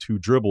more than 2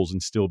 dribbles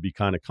and still be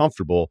kind of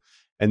comfortable.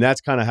 And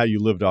that's kind of how you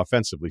lived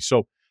offensively.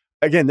 So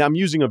again, I'm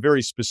using a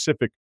very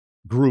specific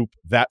group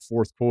that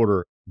fourth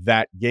quarter,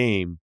 that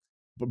game.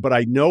 But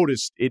I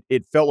noticed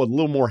it felt a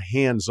little more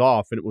hands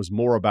off, and it was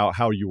more about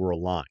how you were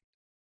aligned.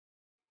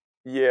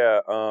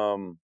 Yeah.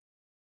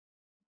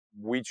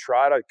 We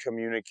try to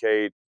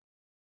communicate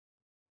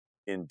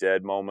in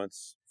dead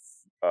moments,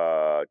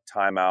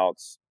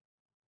 timeouts,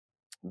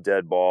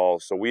 dead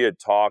ball. So we had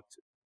talked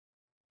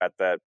at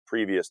that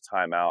previous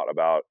timeout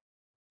about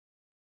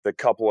the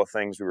couple of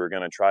things we were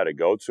going to try to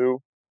go to.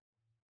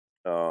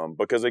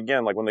 Because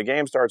again, like when the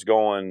game starts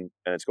going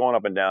and it's going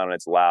up and down and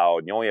it's loud,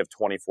 and you only have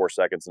 24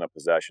 seconds in a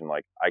possession,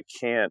 like I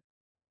can't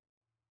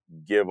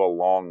give a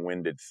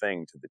long-winded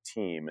thing to the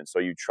team. And so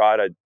you try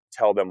to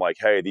tell them like,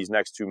 hey, these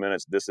next 2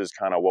 minutes, this is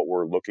kind of what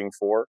we're looking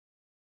for.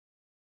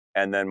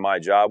 And then my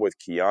job with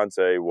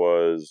Keontae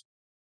was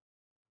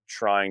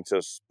trying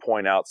to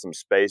point out some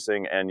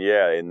spacing. And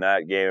yeah, in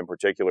that game in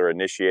particular,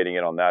 initiating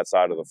it on that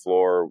side of the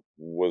floor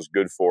was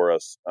good for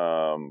us.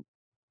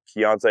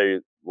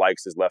 Keontae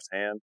likes his left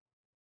hand.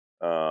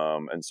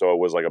 And so it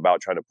was like about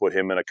trying to put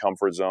him in a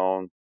comfort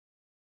zone,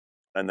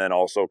 and then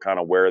also kind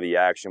of where the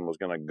action was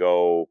going to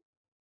go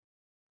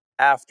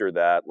after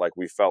that. Like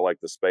we felt like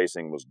the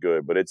spacing was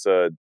good, but it's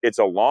a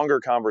longer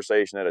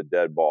conversation at a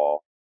dead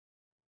ball.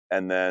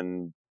 And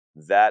then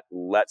that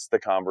lets the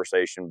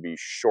conversation be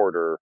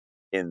shorter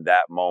in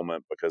that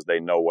moment because they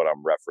know what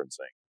I'm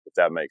referencing, if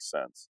that makes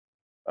sense.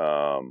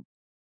 The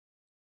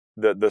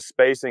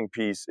spacing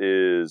piece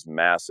is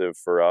massive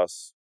for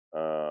us.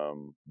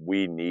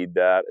 We need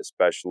that,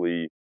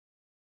 especially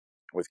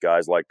with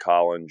guys like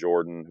Colin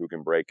Jordan, who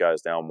can break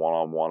guys down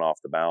one-on-one off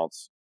the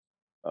bounce.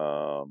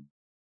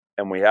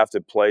 And we have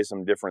to play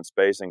some different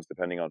spacings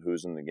depending on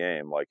who's in the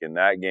game. Like in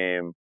that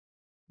game,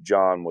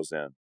 John was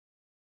in,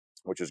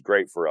 which is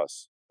great for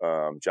us.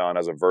 John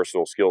has a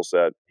versatile skill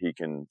set. He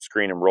can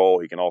screen and roll.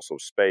 He can also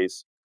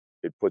space.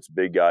 It puts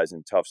big guys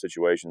in tough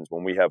situations.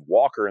 When we have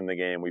Walker in the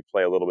game, we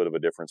play a little bit of a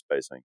different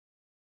spacing.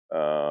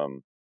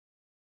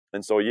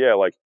 And so, yeah,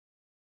 like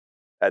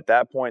at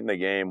that point in the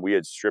game, we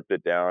had stripped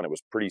it down. It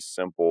was pretty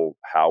simple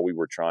how we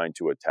were trying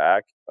to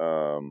attack.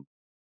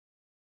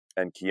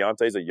 And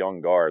Keontae's a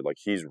young guard. Like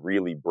he's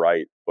really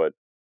bright, but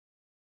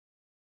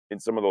in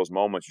some of those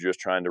moments, you're just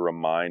trying to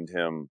remind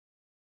him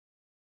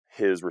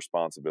his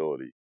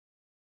responsibility,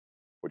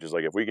 which is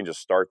like, if we can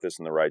just start this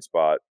in the right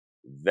spot,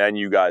 then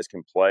you guys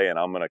can play, and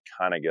I'm going to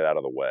kind of get out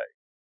of the way.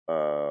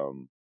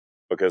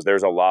 Because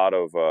there's a lot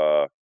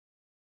of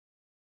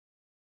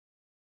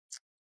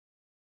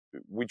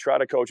we try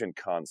to coach in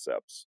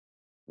concepts,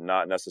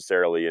 not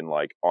necessarily in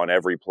like on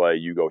every play,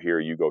 you go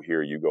here, you go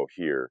here, you go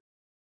here.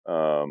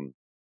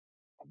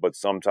 But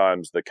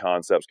sometimes the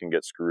concepts can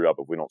get screwed up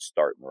if we don't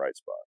start in the right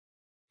spot.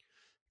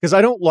 Because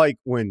I don't like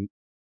when,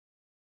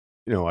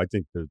 I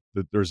think that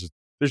there's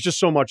just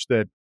so much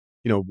that,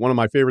 one of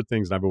my favorite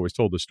things, and I've always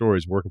told the story,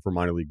 is working for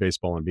minor league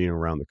baseball and being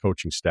around the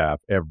coaching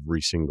staff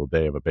every single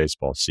day of a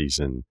baseball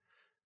season.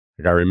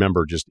 Like I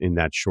remember just in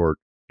that short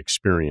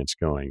experience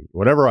going,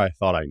 whatever I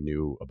thought I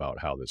knew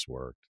about how this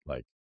worked,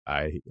 like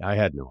I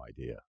had no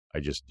idea. I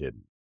just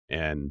didn't.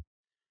 And,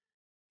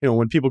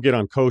 when people get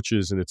on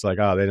coaches and it's like,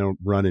 they don't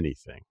run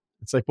anything.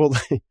 It's like, well,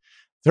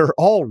 they're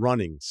all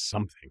running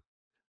something.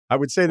 I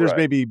would say there's Right.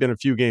 maybe been a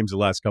few games the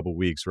last couple of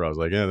weeks where I was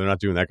like, they're not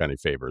doing that kind of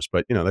favors.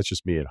 But, that's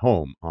just me at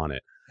home on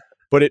it.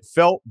 But it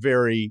felt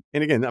very,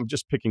 and again, I'm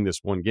just picking this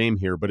one game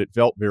here, but it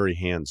felt very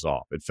hands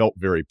off. It felt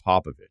very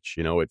Popovich.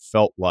 It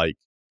felt like,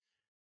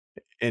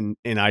 and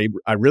I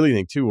really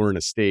think too, we're in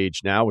a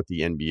stage now with the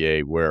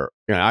NBA where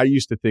I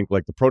used to think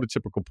like the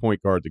prototypical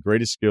point guard, the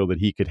greatest skill that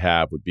he could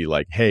have would be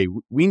like, hey,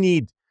 we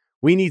need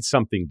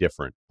something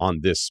different on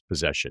this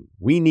possession.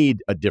 We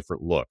need a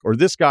different look. Or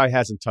this guy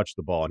hasn't touched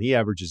the ball and he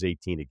averages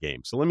 18 a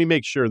game. So let me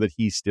make sure that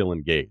he's still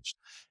engaged.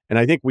 And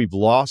I think we've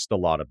lost a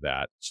lot of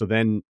that. So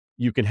then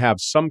you can have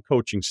some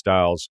coaching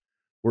styles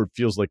where it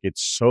feels like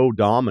it's so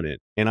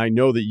dominant. And I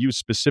know that you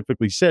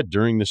specifically said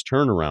during this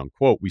turnaround,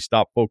 quote, we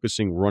stopped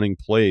focusing running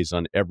plays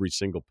on every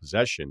single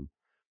possession.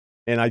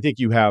 And I think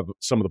you have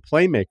some of the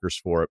playmakers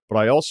for it. But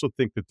I also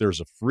think that there's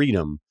a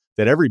freedom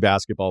that every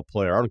basketball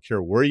player, I don't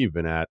care where you've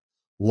been at,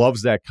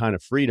 loves that kind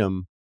of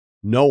freedom,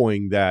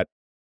 knowing that,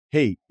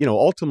 hey,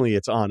 ultimately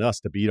it's on us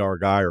to beat our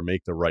guy or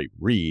make the right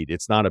read.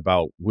 It's not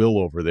about Will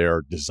over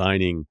there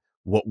designing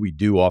what we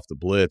do off the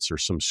blitz or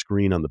some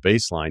screen on the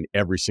baseline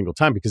every single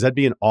time, because that'd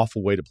be an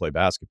awful way to play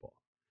basketball.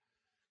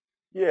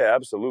 Yeah,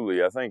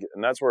 absolutely. I think,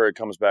 and that's where it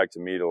comes back to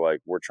me to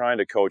like, we're trying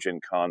to coach in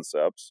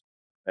concepts.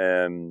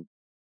 And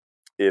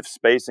if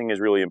spacing is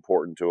really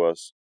important to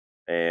us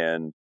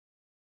and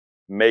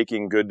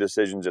making good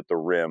decisions at the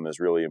rim is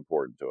really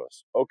important to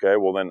us, okay,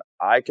 well, then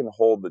I can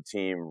hold the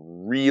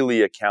team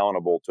really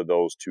accountable to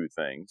those two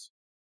things.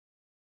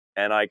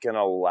 And I can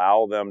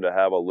allow them to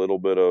have a little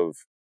bit of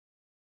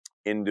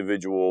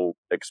individual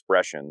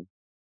expression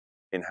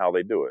in how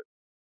they do it.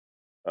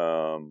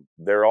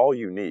 They're all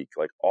unique.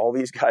 Like all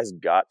these guys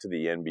got to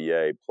the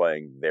NBA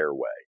playing their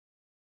way.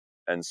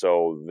 And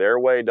so their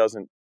way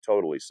doesn't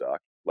totally suck.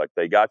 Like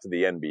they got to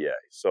the NBA.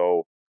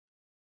 So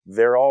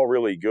they're all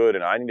really good.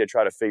 And I need to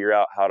try to figure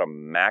out how to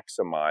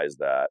maximize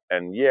that.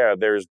 And yeah,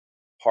 there's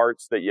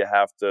parts that you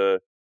have to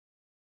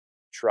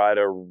try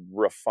to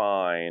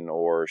refine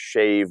or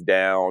shave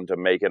down to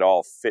make it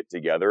all fit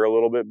together a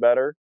little bit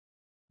better.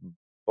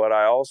 But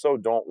I also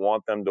don't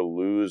want them to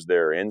lose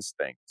their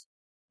instinct,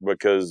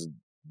 because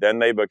then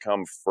they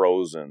become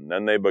frozen.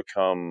 Then they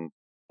become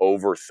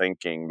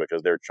overthinking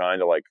because they're trying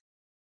to like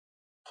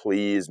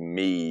please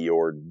me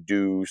or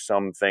do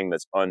something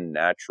that's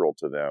unnatural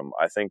to them.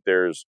 I think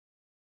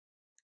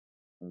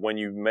when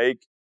you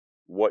make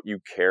what you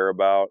care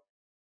about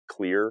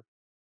clear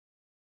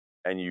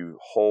and you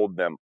hold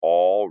them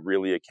all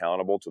really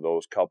accountable to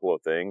those couple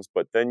of things,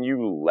 but then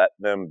you let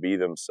them be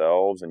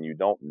themselves and you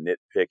don't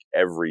nitpick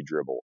every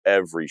dribble,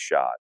 every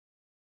shot,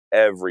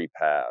 every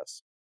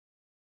pass.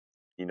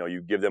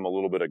 You give them a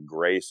little bit of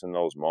grace in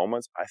those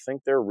moments. I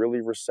think they're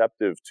really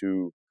receptive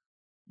to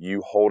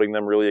you holding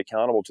them really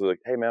accountable to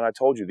hey man, I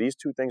told you these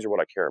two things are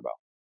what I care about.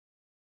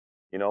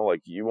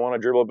 Like you want to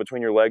dribble it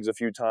between your legs a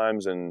few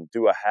times and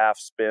do a half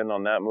spin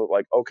on that move.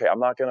 Like, okay, I'm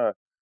not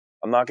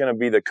gonna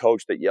be the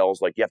coach that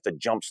yells like you have to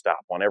jump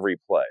stop on every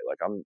play. Like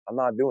I'm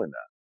not doing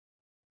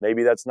that.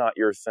 Maybe that's not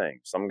your thing.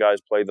 Some guys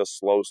play the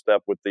slow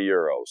step with the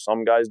Euro.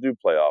 Some guys do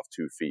play off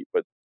 2 feet,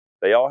 but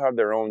they all have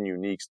their own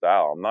unique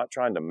style. I'm not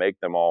trying to make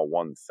them all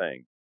one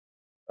thing.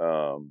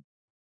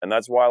 And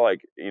that's why,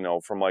 like,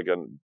 from like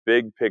a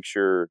big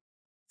picture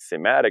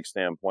thematic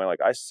standpoint,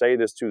 like I say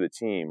this to the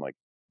team, like,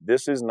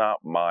 this is not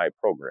my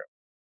program.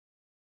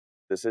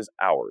 This is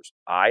ours.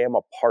 I am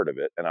a part of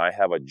it and I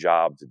have a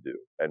job to do.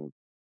 And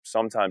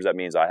sometimes that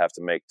means I have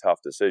to make tough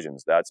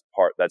decisions. That's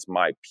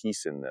my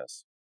piece in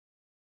this.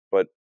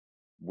 But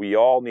we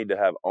all need to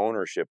have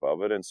ownership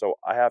of it. And so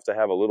I have to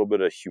have a little bit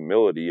of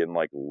humility and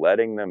like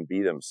letting them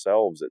be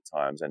themselves at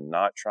times and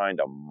not trying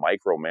to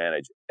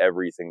micromanage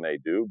everything they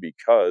do,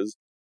 because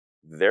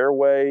their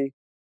way,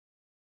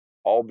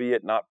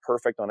 albeit not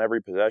perfect on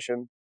every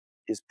possession,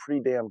 is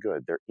pretty damn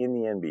good. They're in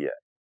the NBA.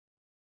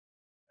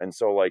 And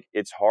so, like,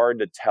 it's hard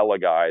to tell a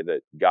guy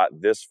that got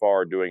this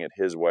far doing it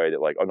his way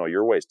that, like, oh, no,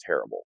 your way's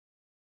terrible.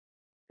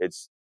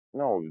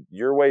 No,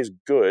 your way's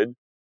good.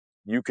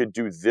 You could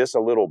do this a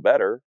little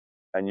better,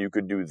 and you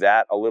could do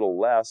that a little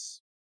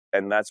less.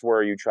 And that's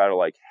where you try to,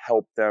 like,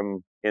 help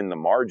them in the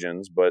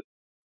margins. But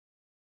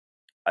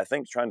I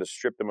think trying to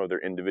strip them of their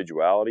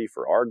individuality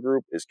for our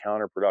group is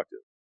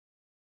counterproductive.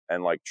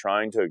 And, like,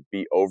 trying to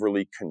be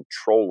overly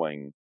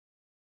controlling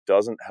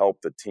doesn't help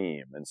the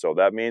team. And so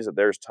that means that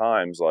there's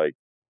times, like,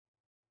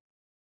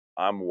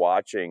 I'm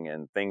watching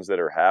and things that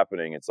are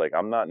happening, it's like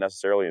I'm not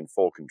necessarily in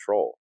full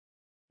control.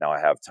 Now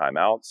I have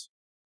timeouts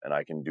and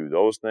I can do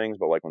those things,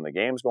 but like when the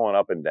game's going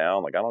up and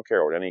down, like I don't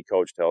care what any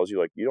coach tells you,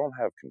 like you don't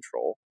have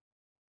control.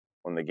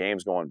 When the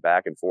game's going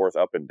back and forth,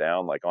 up and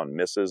down, like on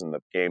misses and the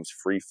game's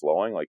free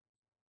flowing, like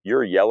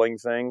you're yelling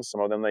things. Some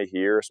of them they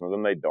hear, some of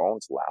them they don't.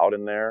 It's loud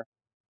in there.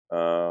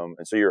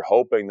 And so you're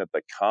hoping that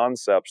the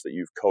concepts that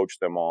you've coached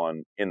them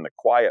on in the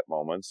quiet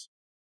moments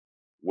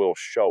will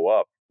show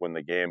up when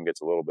the game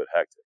gets a little bit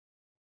hectic.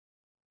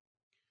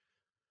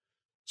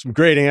 Some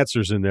great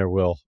answers in there,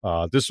 Will.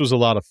 This was a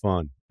lot of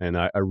fun, and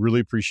I really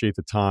appreciate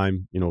the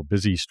time.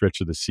 Busy stretch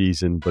of the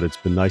season, but it's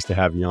been nice to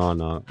have you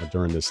on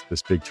during this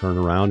big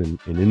turnaround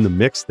and in the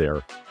mix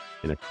there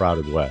in a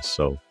crowded West.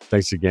 So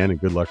thanks again, and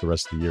good luck the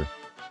rest of the year.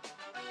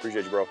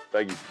 Appreciate you, bro.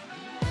 Thank you.